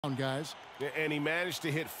Guys. And he managed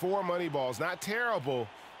to hit 4 money balls. Not terrible,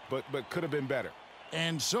 but could have been better.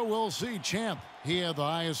 And so we'll see Champ. He had the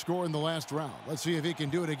highest score in the last round. Let's see if he can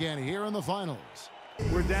do it again here in the finals.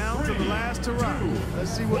 We're down to the last hurrah. Let's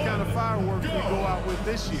see what kind of fireworks we go out with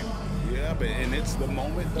this year. Yeah, and it's the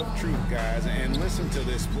moment of truth, guys. And listen to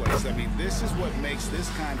this place. I mean, this is what makes this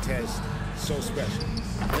contest so special.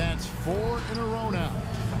 That's 4 in a row now.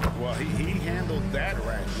 Well, he handled that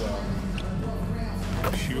rack well.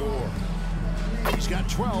 Sure. He's got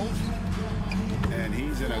 12. And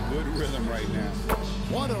he's in a good rhythm right now.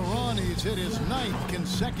 What a run. He's hit his 9th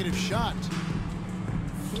consecutive shot.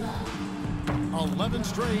 11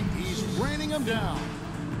 straight. He's raining them down.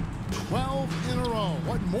 12 in a row.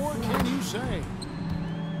 What more can you say?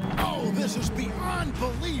 Oh, this is beyond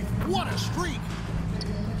belief. What a streak.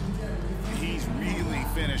 He's really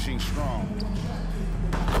finishing strong.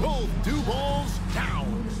 Both do balls down.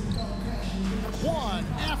 One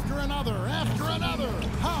after another, after another.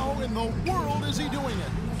 How in the world is he doing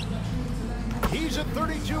it? He's at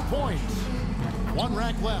 32 points. 1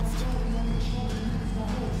 rack left.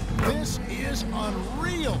 This is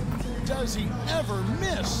unreal. Does he ever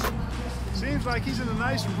miss? Seems like he's in a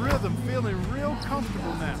nice rhythm, feeling real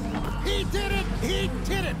comfortable now. He did it! He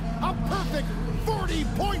did it! A perfect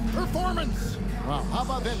 40-point performance! Wow, how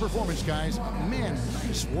about that performance, guys? Man,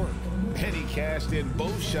 nice work. And he cashed in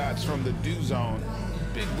both shots from the do zone.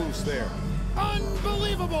 Big boost there.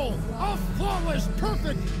 Unbelievable! A flawless,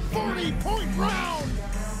 perfect 40-point round!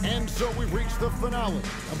 And so we've reached the finale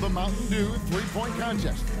of the Mountain Dew 3-point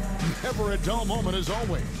contest. Never a dull moment as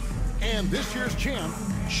always. And this year's champ.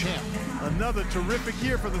 Another terrific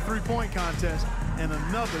year for the 3-point contest and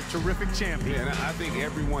another terrific champion. Yeah, and I think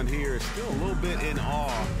everyone here is still a little bit in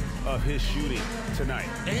awe of his shooting tonight.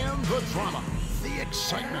 And the drama, the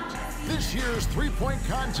excitement. This year's 3-point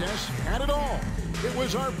contest had it all. It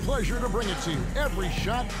was our pleasure to bring it to you. Every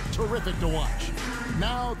shot terrific to watch.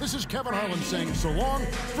 Now, this is Kevin Harlan saying so long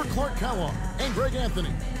for Clark Kellogg and Greg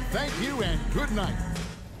Anthony. Thank you and good night.